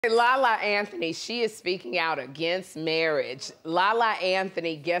Lala Anthony, she is speaking out against marriage. Lala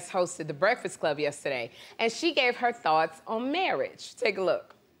Anthony guest hosted The Breakfast Club yesterday, and she gave her thoughts on marriage. Take a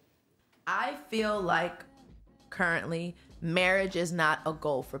look. I feel like currently marriage is not a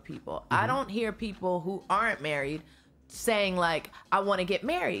goal for people. I don't hear people who aren't married saying like, I want to get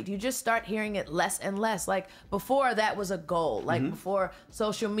married. You just start hearing it less and less. Like before that was a goal, like before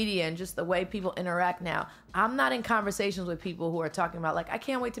social media and just the way people interact now. I'm not in conversations with people who are talking about like, I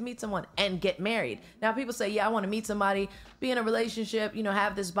can't wait to meet someone and get married. Now people say, yeah, I want to meet somebody, be in a relationship, you know,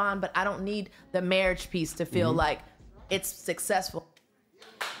 have this bond, but I don't need the marriage piece to feel like it's successful.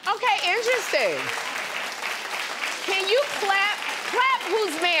 Okay, interesting. Can you clap? Clap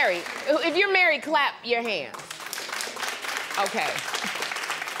who's married. If you're married, clap your hands. Okay.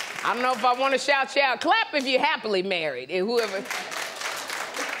 I don't know if I want to shout. Clap if you're happily married. And whoever.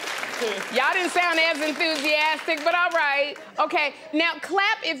 Y'all didn't sound as enthusiastic, but all right. Okay, now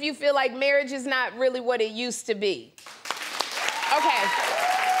clap if you feel like marriage is not really what it used to be. Okay.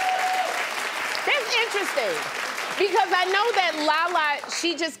 That's interesting. Because I know that Lala,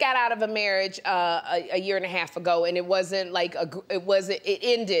 she just got out of a marriage a year and a half ago, and it wasn't like, it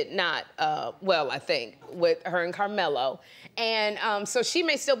ended not well, I think, with her and Carmelo. And so she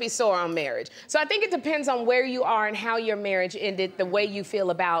may still be sore on marriage. So I think it depends on where you are and how your marriage ended, the way you feel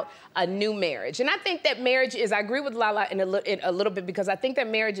about a new marriage. And I think that marriage is, I agree with Lala in a little bit, because I think that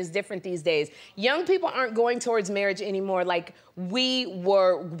marriage is different these days. Young people aren't going towards marriage anymore like we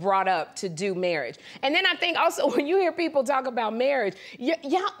were brought up to do marriage. And then I think also when you hear people talk about marriage,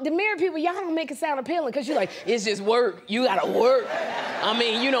 the married people, y'all don't make it sound appealing, because you're like, it's just work. You gotta work. I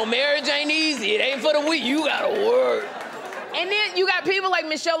mean, you know, marriage ain't easy. It ain't for the weak. You gotta work. And then you got people like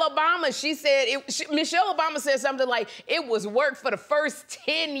Michelle Obama. She said, Michelle Obama said something like, it was work for the first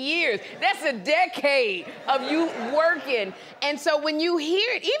 10 years. That's a decade of you working. And so when you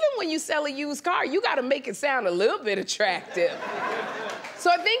hear it, even when you sell a used car, you got to make it sound a little bit attractive. So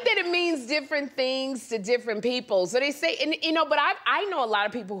I think that it means different things to different people. So they say, and you know, but I know a lot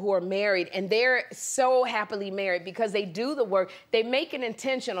of people who are married, and they're so happily married because they do the work. They make it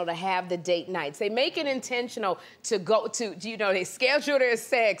intentional to have the date nights. They make it intentional to go to, you know, they schedule their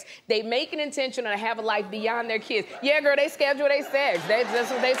sex. They make it intentional to have a life beyond their kids. Yeah, girl, they schedule their sex. That's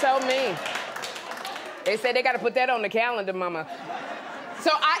what they told me. They said they got to put that on the calendar, mama.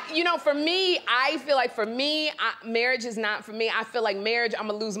 So you know, for me, I feel like marriage is not for me. I feel like marriage, I'm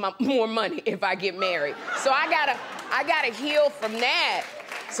gonna lose more money if I get married. So I gotta heal from that.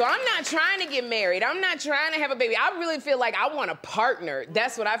 So I'm not trying to get married. I'm not trying to have a baby. I really feel like I want a partner.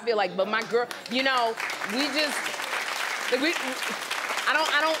 That's what I feel like. But my girl, you know,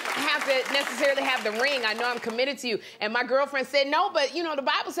 I don't have to necessarily have the ring. I know I'm committed to you. And my girlfriend said, no, but, you know, the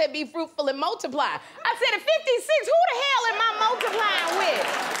Bible said be fruitful and multiply. I said, at 56, who the hell am I multiplying with?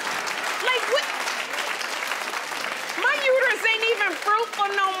 Like, what? My uterus ain't even fruitful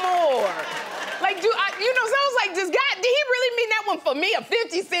no more. Like, you know, so I was like, did he really mean that one for me, a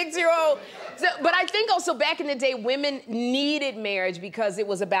 56-year-old? So, but I think also back in the day, women needed marriage because it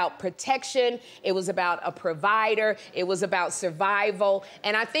was about protection, it was about a provider, it was about survival.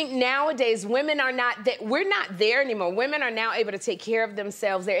 And I think nowadays, women are not, we're not there anymore. Women are now able to take care of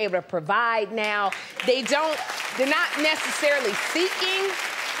themselves. They're able to provide now. They're not necessarily seeking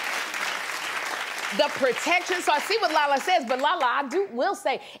the protection. So I see what Lala says, but Lala, I will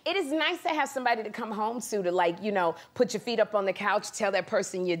say, it is nice to have somebody to come home to like, you know, put your feet up on the couch, tell that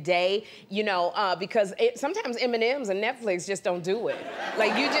person your day, you know, because sometimes M&Ms and Netflix just don't do it.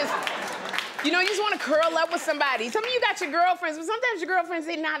 Like, you just want to curl up with somebody. Some of you got your girlfriends, but sometimes your girlfriends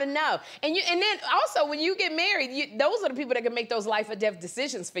ain't not enough. And then also when you get married, those are the people that can make those life or death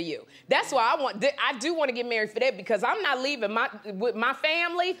decisions for you. That's why I do want to get married for that, because I'm not leaving with my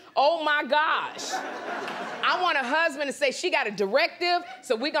family. Oh my gosh. I want a husband to say she got a directive,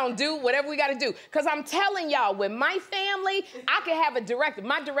 so we gonna do whatever we gotta do. Because I'm telling y'all, with my family, I can have a directive.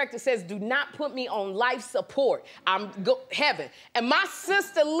 My directive says, do not put me on life support. Heaven. And my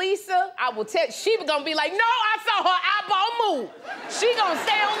sister Lisa, I will tell, she was gonna be like, no, I saw her eyeball move. She gonna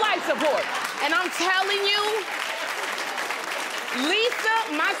stay on life support. And I'm telling you,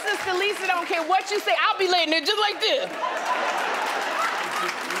 Lisa, my sister Lisa, don't care what you say, I'll be laying there just like this.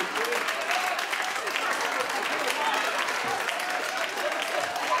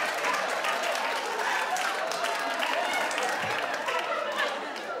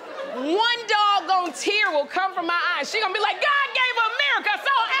 One doggone tear will come from my eyes. She gonna be like, God gave her a miracle. I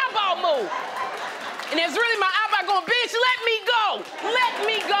saw her eyeball move. And it's really my eyeball going, bitch, let me go. Let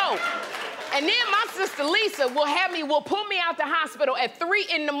me go. And then my sister Lisa will pull me out the hospital at 3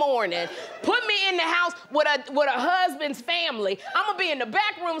 in the morning, put me in the house with her husband's family. I'm gonna be in the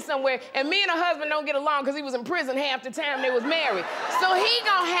back room somewhere, and me and her husband don't get along because he was in prison half the time they was married. So he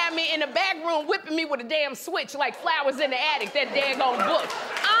gonna have me in the back room whipping me with a damn switch like Flowers in the Attic, that daggone book.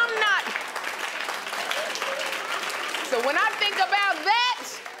 I'm not. So when I think about that,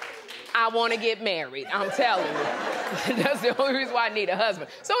 I want to get married, I'm telling you. That's the only reason why I need a husband.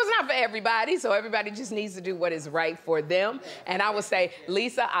 So it's not for everybody, so everybody just needs to do what is right for them. And I would say,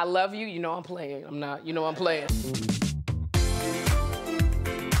 Lisa, I love you. You know I'm playing. I'm not. You know I'm playing.